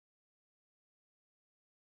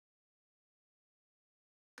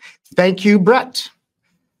Thank you, Brett.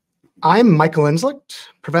 I'm Michael Inzlicht,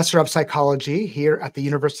 professor of psychology here at the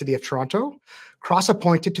University of Toronto,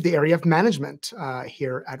 cross-appointed to the area of management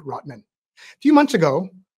here at Rotman. A few months ago,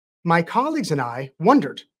 my colleagues and I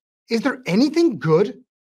wondered, is there anything good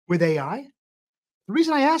with AI? The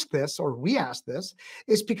reason I ask this, or we ask this,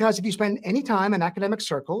 is because if you spend any time in academic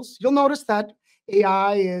circles, you'll notice that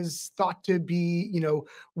AI is thought to be,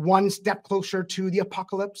 one step closer to the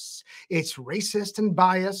apocalypse. It's racist and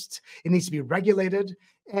biased. It needs to be regulated,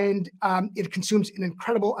 and it consumes an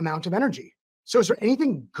incredible amount of energy. So is there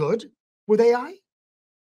anything good with AI?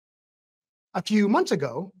 A few months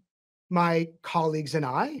ago, my colleagues and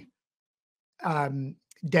I,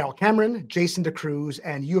 Daryl Cameron, Jason DeCruz,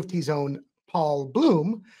 and U of T's own Paul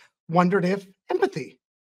Bloom, wondered if empathy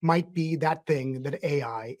might be that thing that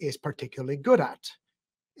AI is particularly good at.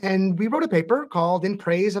 And we wrote a paper called In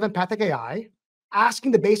Praise of Empathic AI,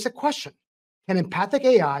 asking the basic question, can empathic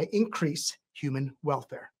AI increase human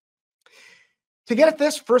welfare? To get at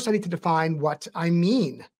this, first I need to define what I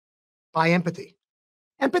mean by empathy.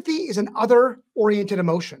 Empathy is an other-oriented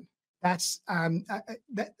emotion that's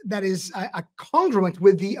that is congruent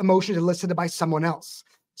with the emotions elicited by someone else.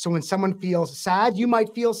 So when someone feels sad, you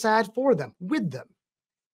might feel sad for them, with them.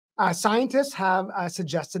 Scientists have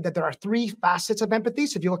suggested that there are three facets of empathy.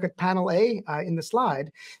 So if you look at panel A in the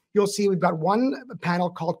slide, you'll see we've got one panel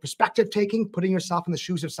called perspective taking, putting yourself in the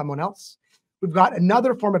shoes of someone else. We've got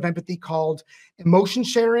another form of empathy called emotion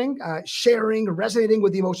sharing, resonating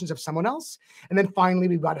with the emotions of someone else. And then finally,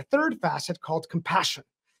 we've got a third facet called compassion,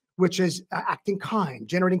 which is acting kind,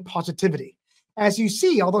 generating positivity. As you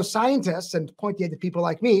see, although scientists, and pointing at people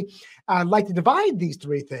like me, like to divide these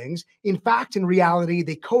three things, in fact, in reality,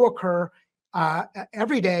 they co-occur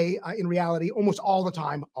every day, in reality, almost all the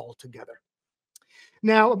time, all together.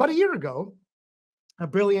 Now, about a year ago, a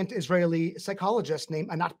brilliant Israeli psychologist named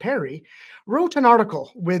Anat Perry wrote an article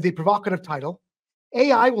with the provocative title,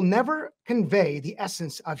 AI will never convey the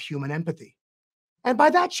essence of human empathy. And by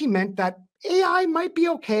that, she meant that AI might be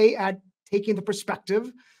okay at taking the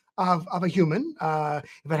perspective of a human.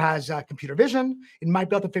 If it has computer vision, it might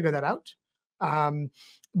be able to figure that out.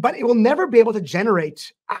 But it will never be able to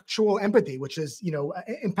generate actual empathy, which is,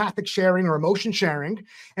 empathic sharing or emotion sharing,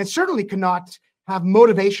 and certainly cannot have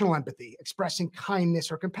motivational empathy, expressing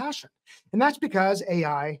kindness or compassion. And that's because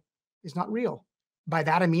AI is not real. By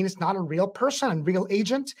that, I mean, it's not a real person, a real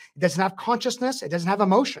agent. It doesn't have consciousness. It doesn't have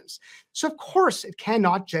emotions. So of course, it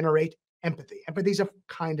cannot generate empathy. Empathy is a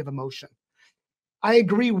kind of emotion. I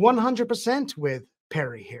agree 100% with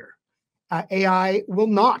Perry here. AI will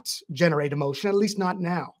not generate emotion, at least not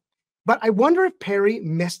now. But I wonder if Perry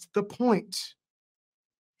missed the point.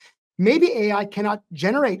 Maybe AI cannot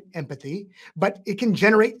generate empathy, but it can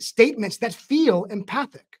generate statements that feel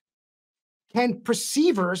empathic. Can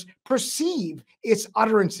perceivers perceive its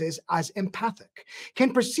utterances as empathic?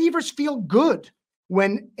 Can perceivers feel good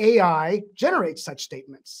when AI generates such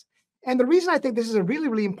statements? And the reason I think this is a really,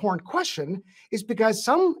 really important question is because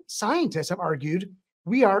some scientists have argued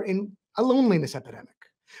we are in a loneliness epidemic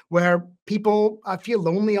where people feel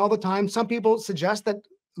lonely all the time. Some people suggest that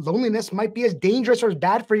loneliness might be as dangerous or as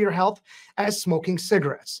bad for your health as smoking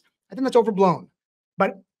cigarettes. I think that's overblown,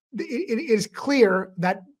 but it is clear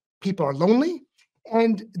that people are lonely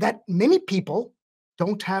and that many people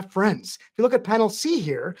don't have friends. If you look at panel C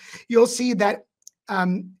here, you'll see that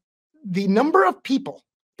the number of people,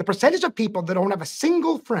 the percentage of people that don't have a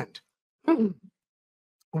single friend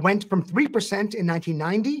went from 3% in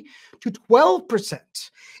 1990 to 12%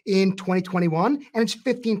 in 2021, and it's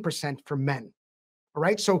 15% for men. All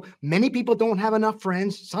right, so many people don't have enough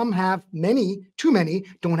friends. Some have many, too many,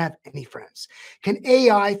 don't have any friends. Can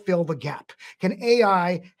AI fill the gap? Can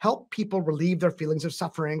AI help people relieve their feelings of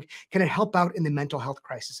suffering? Can it help out in the mental health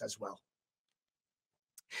crisis as well?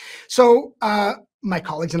 So my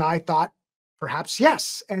colleagues and I thought, perhaps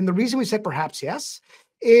yes. And the reason we said perhaps yes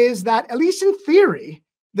is that, at least in theory,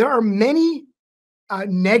 there are many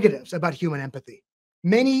negatives about human empathy,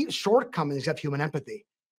 many shortcomings of human empathy.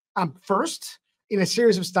 First, in a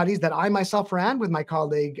series of studies that I myself ran with my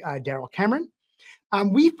colleague, Daryl Cameron,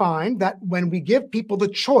 we find that when we give people the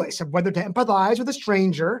choice of whether to empathize with a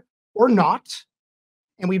stranger or not,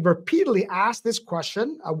 and we repeatedly ask this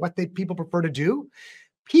question of what people prefer to do,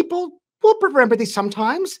 people will prefer empathy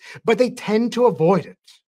sometimes, but they tend to avoid it.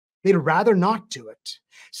 They'd rather not do it.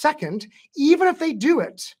 Second, even if they do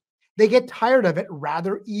it, they get tired of it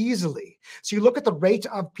rather easily. So you look at the rate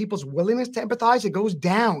of people's willingness to empathize, it goes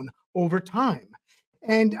down over time.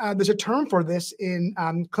 And there's a term for this in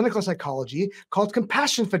clinical psychology called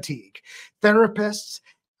compassion fatigue. Therapists,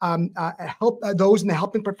 those in the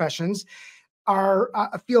helping professions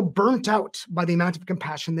feel burnt out by the amount of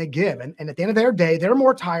compassion they give. And at the end of their day, they're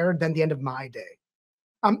more tired than the end of my day.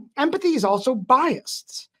 Empathy is also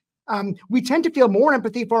biased. We tend to feel more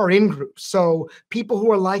empathy for our in-groups. So people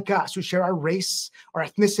who are like us, who share our race, our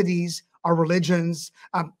ethnicities, our religions,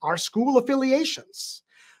 our school affiliations.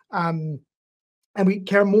 And we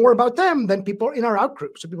care more about them than people in our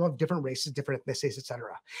out-groups. So people have different races, different ethnicities,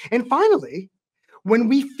 etc. And finally, when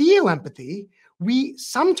we feel empathy, we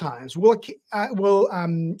sometimes will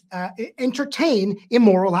entertain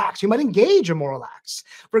immoral acts. We might engage in immoral acts.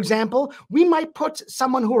 For example, we might put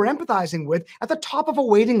someone who we're empathizing with at the top of a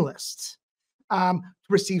waiting list to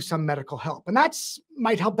receive some medical help. And that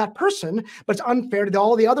might help that person, but it's unfair to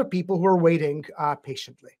all the other people who are waiting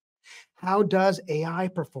patiently. How does AI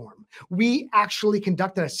perform? We actually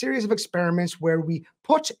conducted a series of experiments where we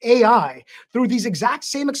put AI through these exact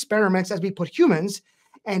same experiments as we put humans,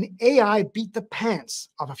 and AI beat the pants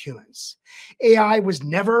off of humans. AI was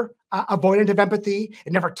never avoidant of empathy.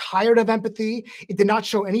 It never tired of empathy. It did not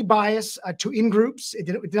show any bias to in-groups. It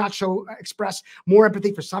did not express more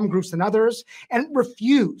empathy for some groups than others, and it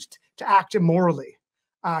refused to act immorally,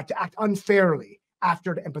 to act unfairly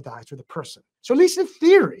after to empathize with a person. So at least in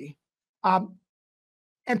theory,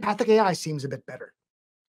 empathic AI seems a bit better.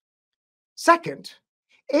 Second,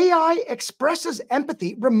 AI expresses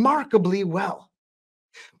empathy remarkably well.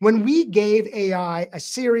 When we gave AI a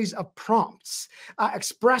series of prompts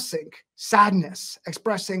expressing sadness,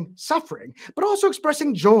 expressing suffering, but also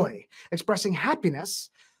expressing joy, expressing happiness,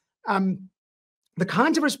 the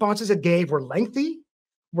kinds of responses it gave were lengthy,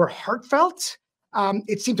 were heartfelt.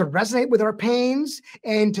 It seemed to resonate with our pains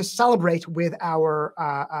and to celebrate with our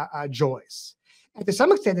joys. And to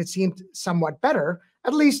some extent, it seemed somewhat better,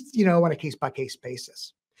 at least, on a case-by-case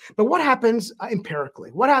basis. But what happens empirically?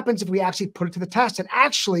 What happens if we actually put it to the test and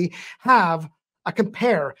actually have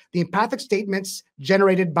compare the empathic statements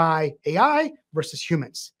generated by AI versus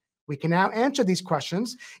humans? We can now answer these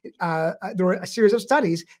questions. There were a series of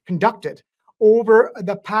studies conducted over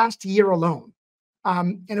the past year alone.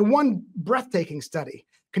 And in one breathtaking study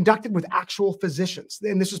conducted with actual physicians,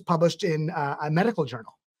 and this was published in a medical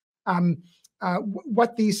journal.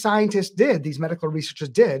 What these scientists did, these medical researchers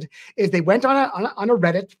did, is they went on a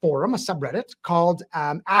Reddit forum, a subreddit called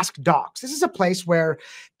Ask Docs. This is a place where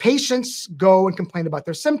patients go and complain about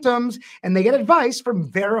their symptoms, and they get advice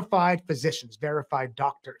from verified physicians, verified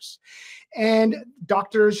doctors. And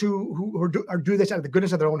doctors who do this out of the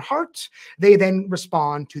goodness of their own heart, they then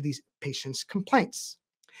respond to these patients' complaints.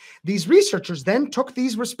 These researchers then took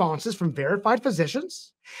these responses from verified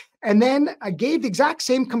physicians and then gave the exact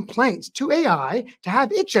same complaints to AI to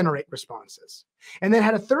have it generate responses. And then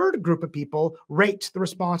had a third group of people rate the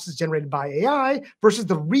responses generated by AI versus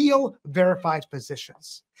the real verified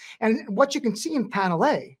physicians. And what you can see in panel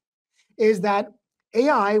A is that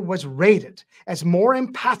AI was rated as more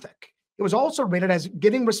empathic. It was also rated as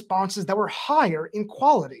giving responses that were higher in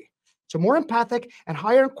quality. So more empathic and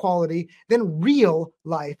higher in quality than real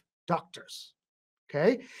life doctors.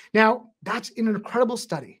 Okay. Now, that's an incredible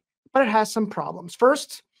study, but it has some problems.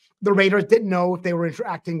 First, the raters didn't know if they were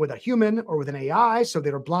interacting with a human or with an AI, so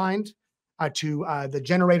they were blind to the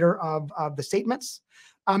generator of the statements.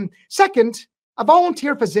 Second, a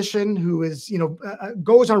volunteer physician who is,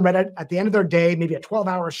 goes on Reddit at the end of their day, maybe a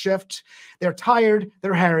 12-hour shift. They're tired,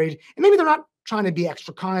 they're harried, and maybe they're not trying to be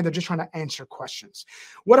extra kind. They're just trying to answer questions.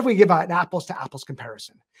 What if we give an apples to apples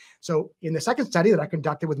comparison? So in the second study that I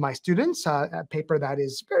conducted with my students, a paper that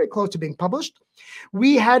is very close to being published,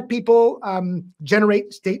 we had people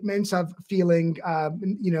generate statements of feeling,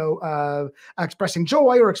 expressing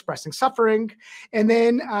joy or expressing suffering. And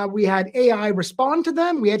then we had AI respond to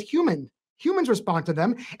them. We had humans respond to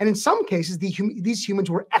them. And in some cases, these humans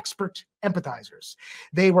were expert empathizers.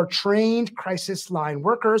 They were trained crisis line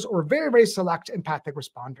workers or very, very select empathic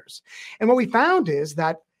responders. And what we found is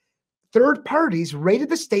that third parties rated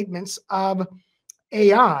the statements of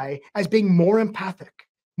AI as being more empathic,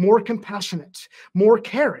 more compassionate, more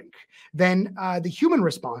caring than the human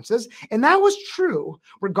responses. And that was true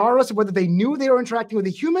regardless of whether they knew they were interacting with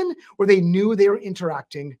a human or they knew they were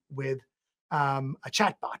interacting with a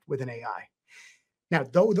chatbot, with an AI. Now,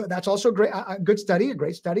 though that's also a good study, a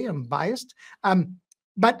great study. I'm biased,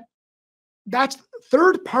 but that's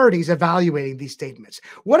third parties evaluating these statements.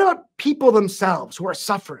 What about people themselves who are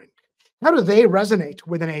suffering? How do they resonate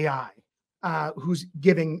with an AI who's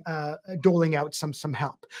doling out some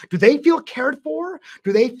help? Do they feel cared for?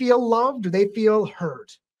 Do they feel loved? Do they feel heard?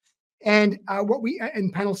 And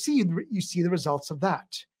in panel C, you see the results of that.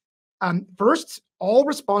 First, all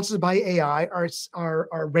responses by AI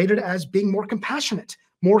are rated as being more compassionate,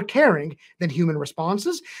 more caring than human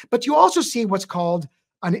responses. But you also see what's called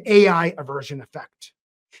an AI aversion effect.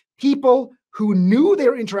 People who knew they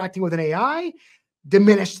were interacting with an AI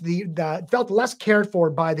diminished felt less cared for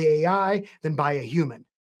by the AI than by a human.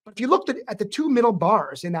 But if you looked at the two middle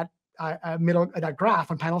bars in that that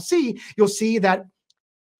graph on panel C, you'll see that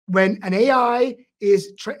when an AI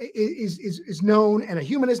is known and a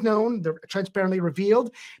human is known, they're transparently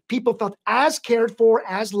revealed, people felt as cared for,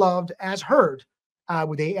 as loved, as heard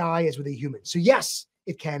with AI as with a human. So yes,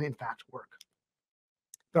 it can in fact work.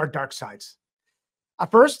 There are dark sides.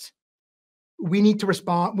 First, we need to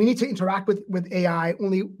respond. We need to interact with AI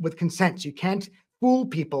only with consent. You can't fool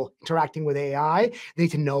people interacting with AI. They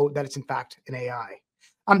need to know that it's in fact an AI.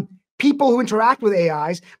 People who interact with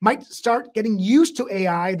AIs might start getting used to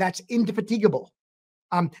AI that's indefatigable,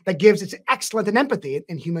 that gives it's excellent in empathy,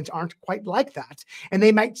 and humans aren't quite like that. And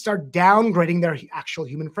they might start downgrading their actual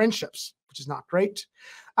human friendships, which is not great.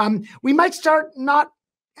 We might start not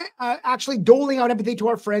actually doling out empathy to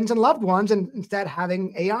our friends and loved ones and instead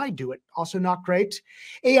having AI do it. Also not great.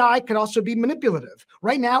 AI could also be manipulative.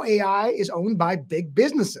 Right now, AI is owned by big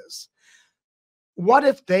businesses. What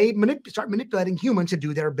if they start manipulating humans to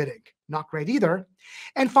do their bidding? Not great either.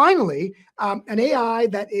 And finally, an AI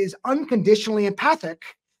that is unconditionally empathic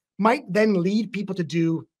might then lead people to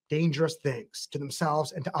do dangerous things to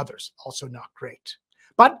themselves and to others. Also not great.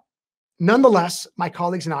 But nonetheless, my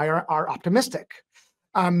colleagues and I are optimistic.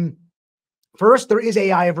 First, there is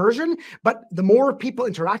AI aversion, but the more people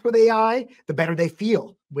interact with AI, the better they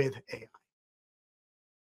feel with AI.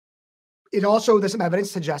 It also, there's some evidence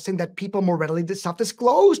suggesting that people more readily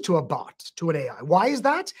self-disclose to a bot, to an AI. Why is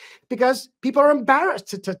that? Because people are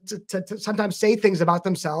embarrassed to sometimes say things about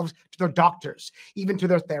themselves to their doctors, even to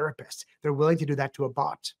their therapists. They're willing to do that to a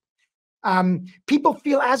bot. People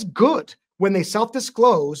feel as good when they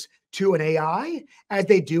self-disclose to an AI as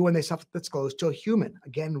they do when they self-disclose to a human.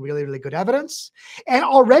 Again, really, really good evidence. And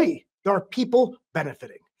already there are people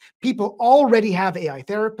benefiting. People already have AI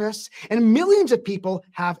therapists, and millions of people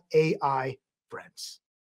have AI friends.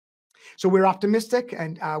 So we're optimistic,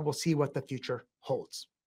 and we'll see what the future holds.